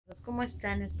¿Cómo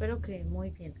están? Espero que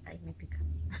muy bien. Ay, me pica.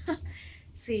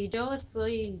 Sí, yo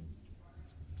estoy...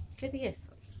 ¿Qué día es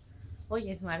hoy?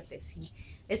 Hoy es martes, sí.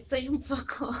 Estoy un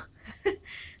poco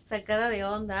sacada de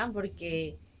onda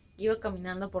porque iba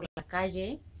caminando por la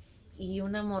calle y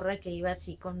una morra que iba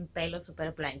así con pelo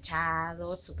súper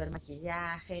planchado, súper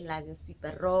maquillaje, labios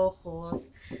súper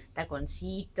rojos,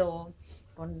 taconcito,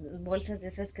 con bolsas de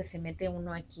esas que se mete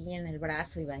uno aquí en el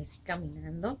brazo y va así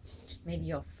caminando,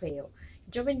 medio feo.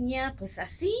 Yo venía pues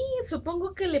así,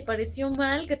 supongo que le pareció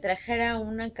mal que trajera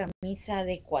una camisa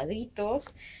de cuadritos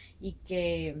y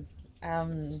que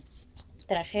am,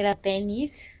 trajera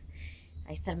tenis.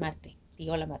 Ahí está el Marte,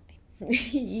 digo la Marte.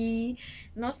 Y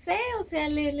no sé, o sea,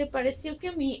 le pareció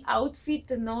que mi outfit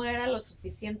no era lo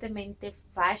suficientemente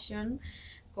fashion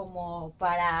como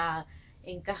para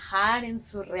encajar en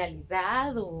su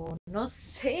realidad o no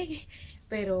sé,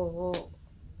 pero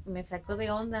me sacó de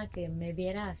onda que me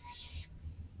viera así,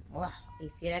 wow,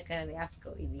 hiciera cara de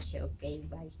asco y dije, ok,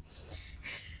 bye.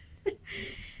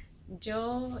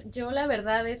 Yo la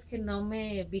verdad es que no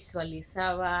me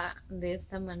visualizaba de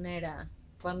esta manera.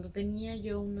 Cuando tenía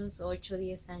yo unos 8 o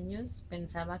 10 años,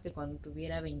 pensaba que cuando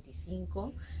tuviera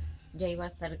 25 ya iba a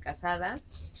estar casada,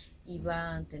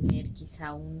 iba a tener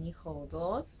quizá un hijo o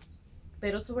dos,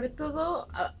 pero sobre todo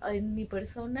en mi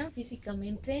persona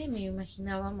físicamente me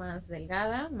imaginaba más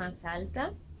delgada, más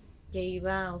alta, que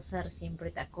iba a usar siempre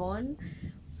tacón,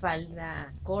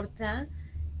 falda corta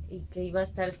y que iba a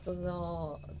estar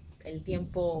todo el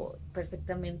tiempo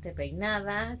perfectamente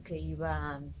peinada, que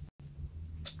iba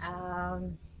a,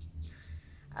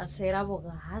 a ser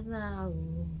abogada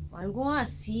o algo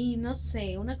así, no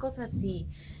sé, una cosa así.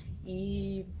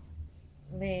 Y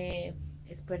me...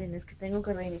 Esperen, es que tengo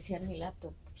que reiniciar mi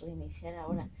laptop, reiniciar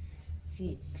ahora.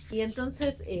 Sí, y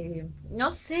entonces,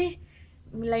 no sé,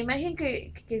 la imagen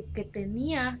que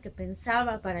tenía, que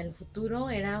pensaba para el futuro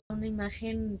era una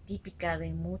imagen típica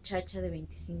de muchacha de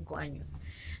 25 años.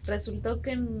 Resultó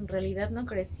que en realidad no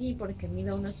crecí porque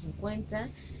mido unos 50,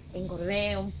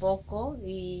 engordé un poco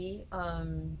y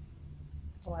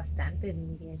o bastante,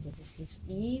 diría yo decir,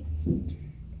 y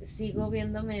sigo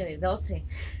viéndome de 12.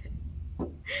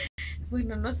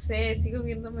 Bueno, no sé, sigo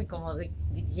viéndome como de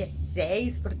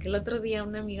 16, porque el otro día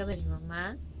una amiga de mi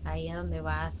mamá, ahí a donde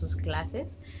va a sus clases,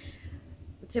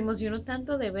 se emocionó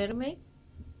tanto de verme,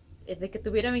 de que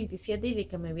tuviera 27 y de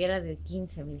que me viera de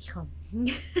 15, me dijo.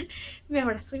 Me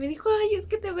abrazó y me dijo, ay, es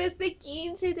que te ves de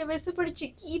 15, te ves súper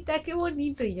chiquita, qué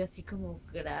bonito. Y yo así como,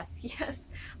 gracias.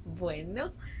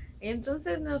 Bueno,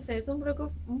 entonces no sé, es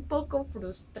un poco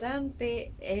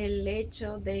frustrante el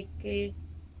hecho de que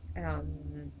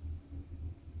um,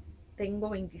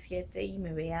 tengo 27 y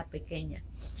me vea pequeña.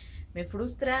 Me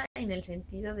frustra en el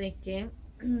sentido de que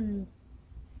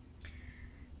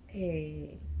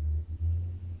eh,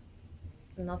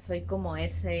 no soy como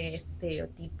ese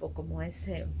estereotipo, como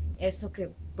eso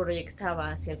que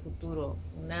proyectaba hacia el futuro,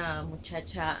 una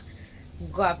muchacha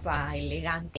guapa,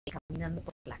 elegante, caminando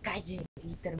por la calle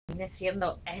y terminé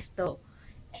siendo esto,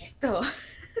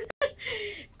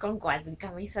 con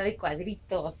camisa de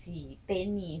cuadritos y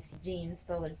tenis, jeans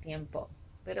todo el tiempo.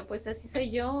 Pero pues así soy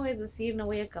yo, es decir, no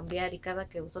voy a cambiar y cada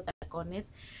que uso tacones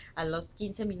a los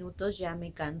 15 minutos ya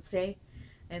me cansé.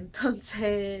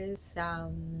 Entonces,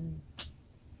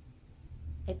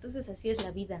 entonces así es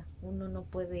la vida. Uno no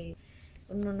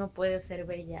puede ser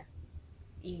bella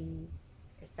y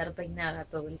estar peinada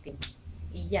todo el tiempo.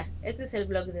 Y ya, ese es el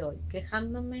blog de hoy,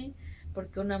 quejándome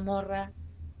porque una morra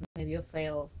me vio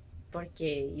feo,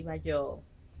 porque iba yo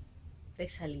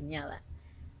desaliñada,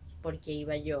 porque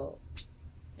iba yo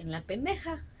en la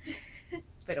pendeja.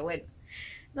 Pero bueno,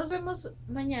 nos vemos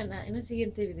mañana en un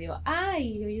siguiente video.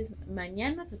 Ay,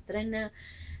 mañana se estrena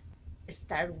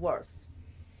Star Wars.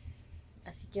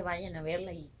 Así que vayan a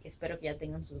verla y espero que ya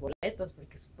tengan sus boletos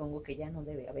porque supongo que ya no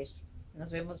debe haber.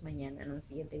 Nos vemos mañana en un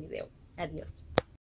siguiente video. Adiós.